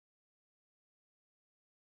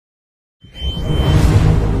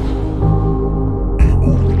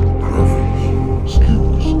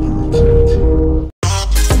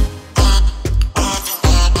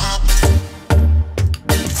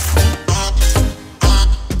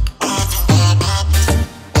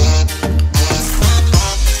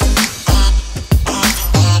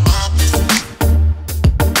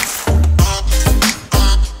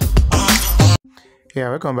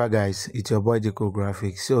Welcome back, guys. It's your boy Diko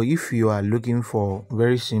graphics. So if you are looking for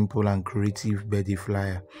very simple and creative birthday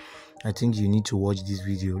flyer, I think you need to watch this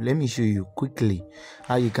video. Let me show you quickly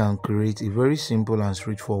how you can create a very simple and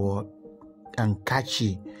straightforward and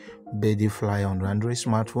catchy birthday flyer on the Android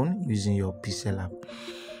smartphone using your Pixellab.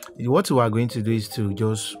 What we are going to do is to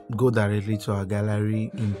just go directly to our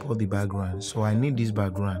gallery, import the background. So I need this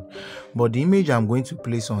background, but the image I'm going to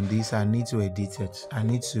place on this, I need to edit it. I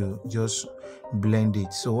need to just blend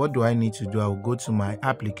it. So what do I need to do? I'll go to my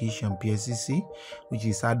application PSCC, which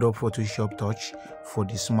is Adobe Photoshop Touch for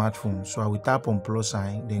the smartphone. So I will tap on plus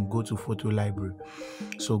sign, then go to photo library.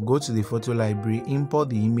 So go to the photo library, import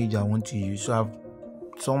the image I want to use. So I've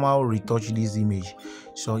somehow retouch this image.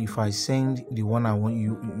 So if I send the one I want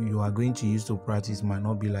you are going to use to practice, might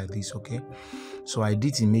not be like this. Okay, so I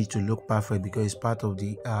did image to look perfect because it's part of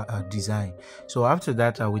the design. So after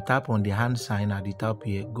that, I will tap on the hand sign at the top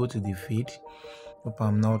here, go to the feed. Hope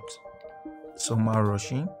I'm not somehow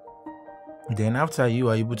rushing. Then after you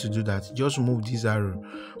are able to do that, just move this arrow,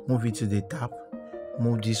 move it to the top,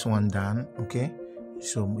 move this one down. Okay,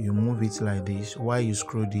 so you move it like this while you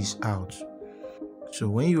scroll this out. So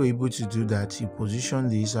when you're able to do that, you position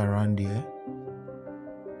this around here.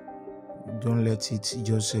 Don't let it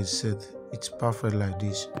just set. It's perfect like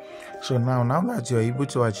this. So now that you're able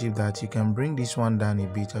to achieve that, you can bring this one down a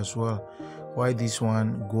bit as well, while this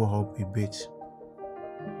one go up a bit.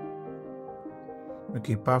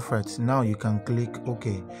 Okay, perfect. Now you can click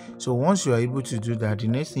OK. So once you are able to do that, the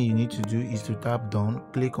next thing you need to do is to tap down,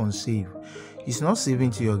 click on save. It's not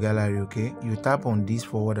saving to your gallery. Okay, you tap on this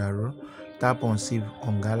forward arrow, tap on save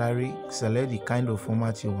on gallery, select the kind of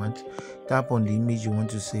format you want, tap on the image you want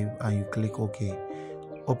to save, and you click OK.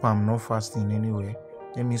 Hope I'm not fasting anyway.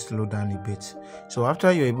 Let me slow down a bit. So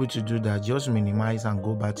after you're able to do that, just minimize and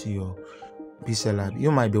go back to your Pixellab.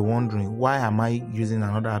 You might be wondering, why am I using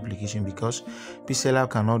another application? Because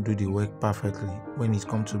Pixellab cannot do the work perfectly when it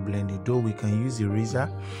comes to blending. Though we can use the eraser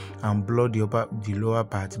and blur the lower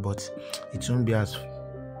part, but it won't be as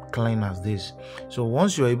clean as this. So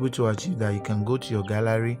once you're able to achieve that, you can go to your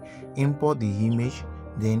gallery, import the image,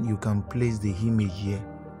 then you can place the image here.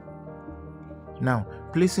 Now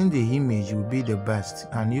placing the image will be the best,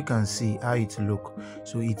 and you can see how it look.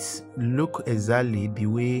 So it's look exactly the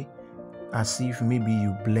way as if maybe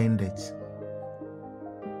you blend it.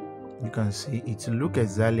 You can see it look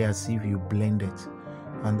exactly as if you blend it,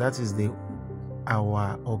 and that is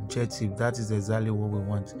our objective. That is exactly what we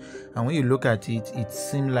want. And when you look at it, it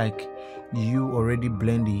seems like you already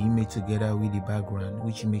blend the image together with the background,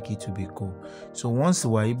 which make it to be cool. So once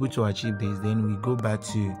we are able to achieve this, then we go back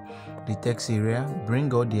to the text area,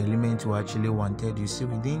 bring out the element we actually wanted. You see,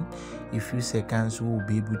 within a few seconds we will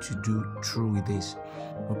be able to do through with this.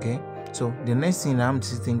 Okay, so the next thing I'm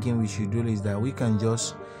thinking we should do is that we can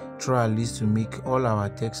just try at least to make all our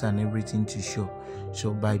text and everything to show.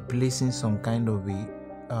 So by placing some kind of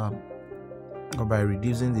a or by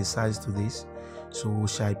reducing the size to this, so we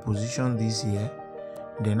shall position this here.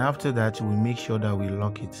 Then after that, we make sure that we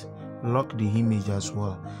lock the image as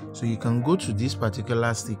well. So you can go to this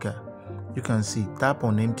particular sticker, you can see, tap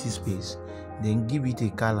on empty space, then give it a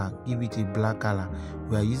color, give it a black color.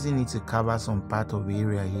 We are using it to cover some part of the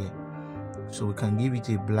area here, so we can give it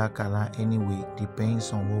a black color anyway,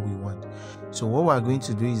 depends on what we want. So what we are going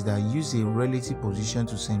to do is that use a relative position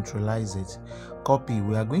to centralize it. Copy,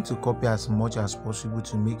 we are going to copy as much as possible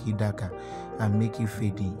to make it darker and make it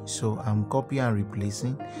fading. So I'm copying and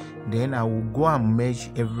replacing, then I will go and merge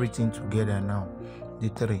everything together now, the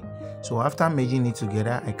three. So after merging it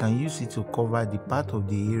together, I can use it to cover the part of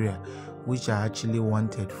the area which I actually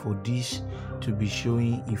wanted for this to be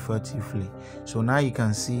showing effectively. So now you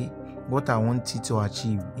can see what I wanted to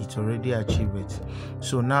achieve, it already achieved it.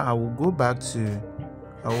 So now I will go back to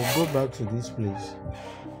this place.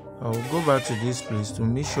 I will go back to this place to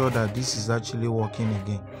make sure that this is actually working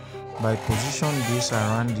again by position this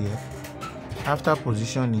around here. After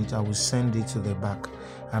positioning it, I will send it to the back,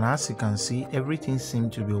 and as you can see, everything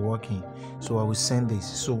seems to be working. So I will send this.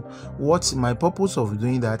 So what's my purpose of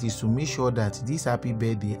doing that is to make sure that these happy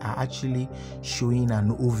birthday are actually showing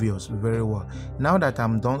and obvious very well. Now that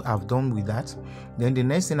I've done with that, then the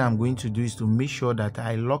next thing I'm going to do is to make sure that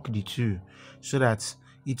I lock the two so that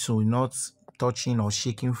it will not touching or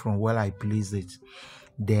shaking from where I place it.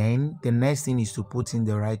 Then the next thing is to put in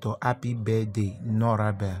the right or happy birthday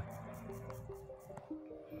Norabel.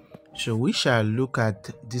 So we shall look at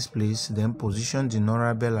this place, then position the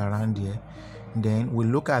Norabel around here. Then we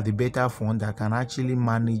look at the beta font that can actually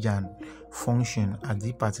manage and function at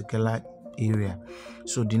the particular area.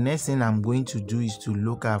 So the next thing I'm going to do is to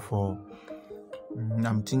look at for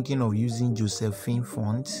I'm thinking of using Josephine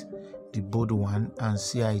font, the bold one, and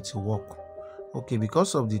see how it will work. Okay,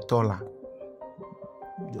 because of the taller,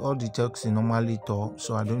 all the text is normally tall,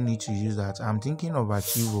 so I don't need to use that. I'm thinking of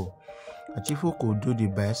Archivo. Archivo could do the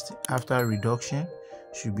best. After reduction,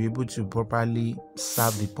 should be able to properly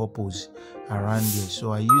serve the purpose around here.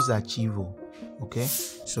 So I use Archivo. Okay,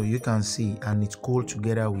 so you can see, and it's cool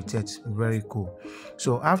together with it. Very cool.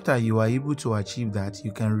 So after you are able to achieve that,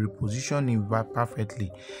 you can reposition it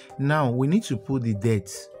perfectly. Now we need to put the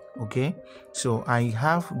date. Okay, so I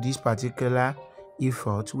have this particular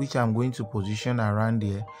effort which I'm going to position around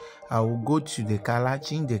here. I will go to the color,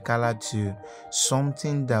 change the color to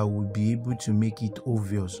something that will be able to make it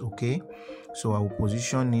obvious. Okay, so I will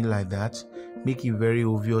position it like that, make it very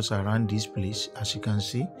obvious around this place, as you can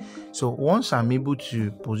see. So once I'm able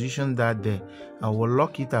to position that there, I will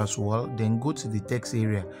lock it as well, then go to the text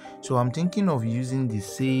area. So I'm thinking of using the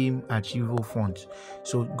same Archivo font.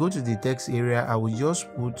 So go to the text area, I will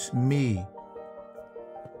just put May.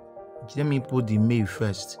 Let me put the May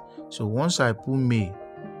first. So once I put May,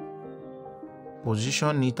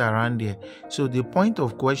 position it around there. So the point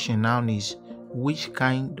of question now is, which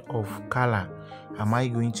kind of color am I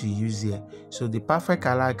going to use here? So the perfect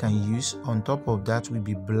color I can use on top of that will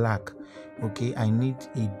be black. Okay, I need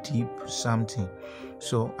a deep something.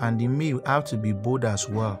 So, and the May have to be bold as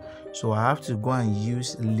well. So I have to go and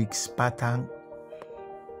use Leaks pattern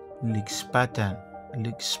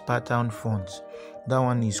font. That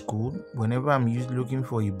one is cool. Whenever I'm looking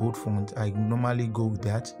for a bold font, I normally go with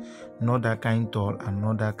that, not that kind tall and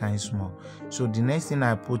not that kind small. So the next thing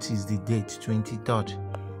I put is the date, 23rd,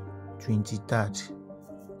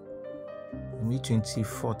 maybe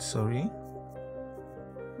 24th, sorry,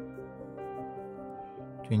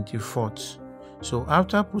 24th. So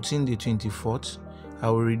after putting the 24th, I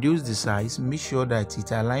will reduce the size, make sure that it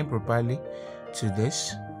aligns properly to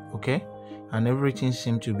this. Okay, and everything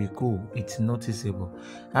seems to be cool, it's noticeable.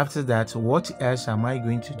 After that, what else am I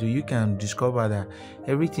going to do? You can discover that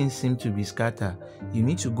everything seems to be scattered. You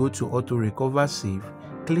need to go to auto recover save,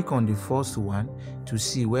 click on the first one to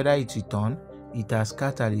see whether it returned. It has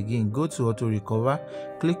scattered again. Go to auto recover,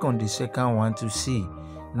 click on the second one to see.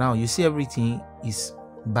 Now you see everything is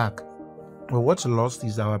back, but what's lost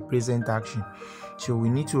is our present action. So we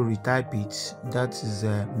need to retype it. That is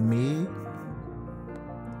May.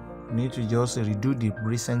 Need to just redo the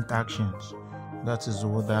recent actions. That is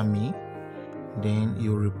what that means. Then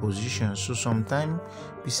you reposition. So sometimes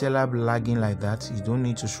Pixellab lagging like that, you don't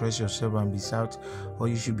need to stress yourself and be sad, or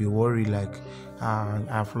you should be worried like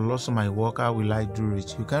I've lost my work, how will I do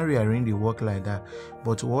it? You can rearrange the work like that.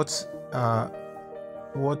 But what's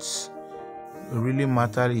really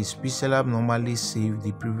matter is Pixellab normally save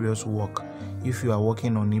the previous work if you are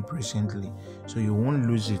working on it presently, so you won't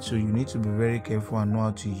lose it. So you need to be very careful and know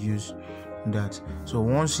how to use that. So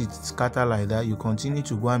once it's scattered like that, you continue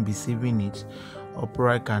to go and be saving it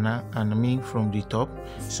upright corner, and I mean from the top,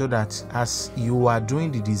 so that as you are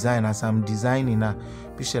doing the design, as I'm designing now,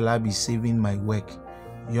 Pixellab is saving my work.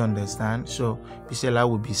 You understand? So Pixellab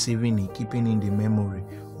will be saving it, keeping in the memory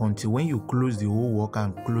until when you close the whole work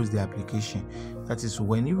and close the application. That is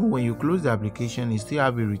when, even when you close the application, you still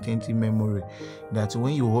have a retentive memory that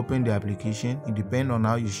when you open the application, it depends on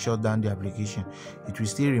how you shut down the application, it will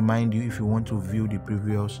still remind you if you want to view the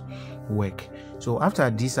previous work. So after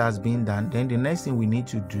this has been done, then the next thing we need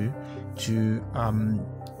to do to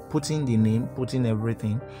put in the name, put in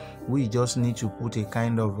everything, we just need to put a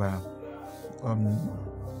kind of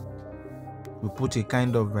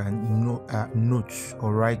note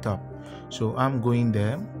or write-up. So I'm going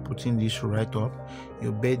there, putting this write-up.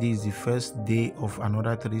 Your birthday is the first day of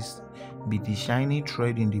another 3. Be the shining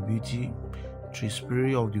thread in the beauty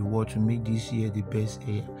spirit of the world to make this year the best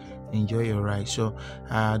year. Enjoy your ride. So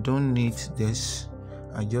I don't need this,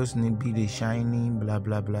 I just need be the shining blah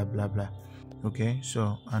blah blah blah blah. Okay,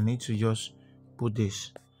 so I need to just put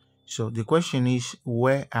this. So the question is,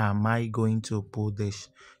 where am I going to put this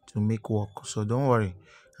to make work? So don't worry,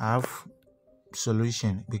 I have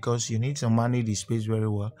solution, because you need to manage the space very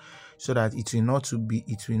well so that it will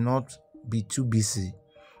not be too busy.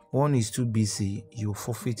 One is too busy, you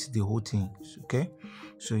forfeit the whole thing. Okay,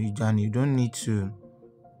 so you don't need to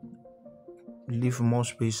leave more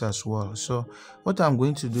space as well. So what I'm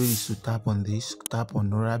going to do is to tap on this, tap on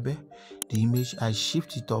Norabe, the image, I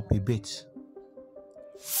shift it up a bit.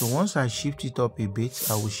 So once I shift it up a bit,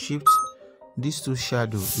 I will shift these two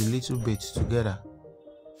shadows a little bit together.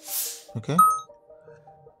 Okay,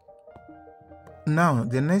 now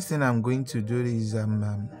the next thing I'm going to do is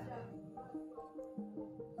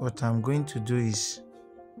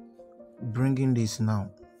bringing this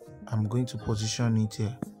now. I'm going to position it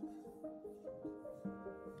here.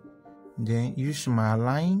 Then use my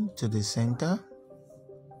line to the center.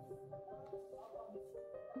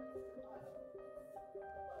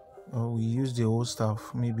 Or we use the old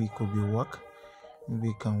stuff, maybe it could be work,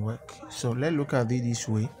 maybe it can work. So let's look at it this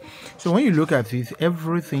way. So when you look at it,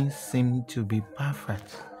 everything seems to be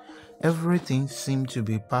perfect. Everything seems to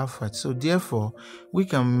be perfect. So therefore we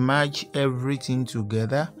can merge everything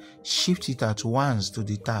together, shift it at once to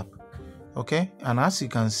the tab. Okay, and as you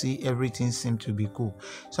can see, everything seems to be cool.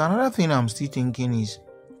 So another thing I'm still thinking is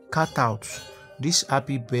cut out this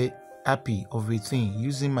happy of a thing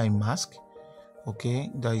using my mask. Okay,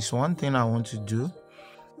 there is one thing I want to do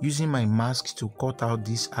using my mask to cut out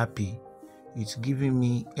this happy. It's giving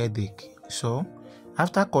me headache. So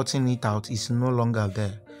after cutting it out, it's no longer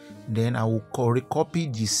there. Then I will copy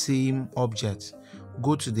the same object,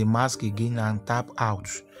 go to the mask again and tap out.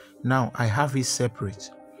 Now I have it separate,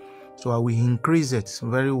 so I will increase it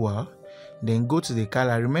very well. Then go to the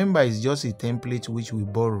color. Remember, it's just a template which we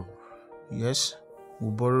borrow. Yes, we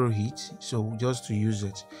borrow it, so just to use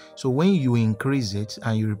it. So when you increase it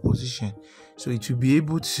and you reposition, so it will be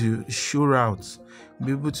able to show out,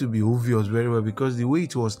 be able to be obvious very well, because the way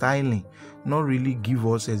it was styling not really give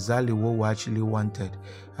us exactly what we actually wanted,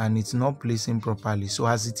 and it's not placing properly. So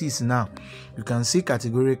as it is now, you can see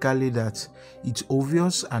categorically that it's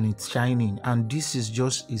obvious and it's shining. And this is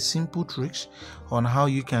just a simple tricks on how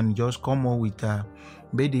you can just come up with a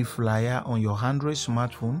birthday flyer on your Android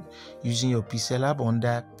smartphone using your Pixellab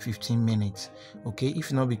under 15 minutes. Okay,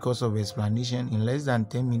 if not because of explanation, in less than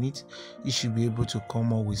 10 minutes you should be able to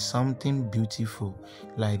come up with something beautiful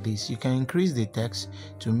like this. You can increase the text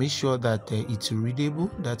to make sure that it's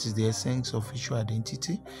readable. That is the essence of visual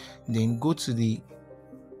identity. Then go to the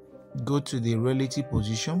relative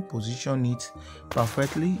position it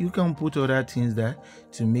perfectly. You can put other things there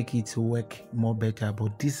to make it work more better,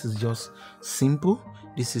 but this is just simple,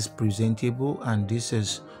 this is presentable, and this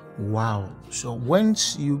is wow. So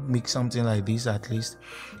once you make something like this, at least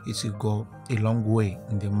it will go a long way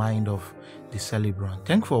in the mind of the celebrant.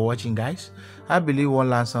 Thanks for watching, guys. I believe we'll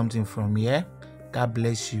learn something from here. God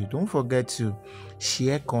bless you. Don't forget to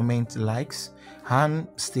share, comment, likes, and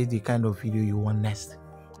state the kind of video you want next.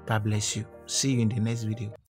 God bless you. See you in the next video.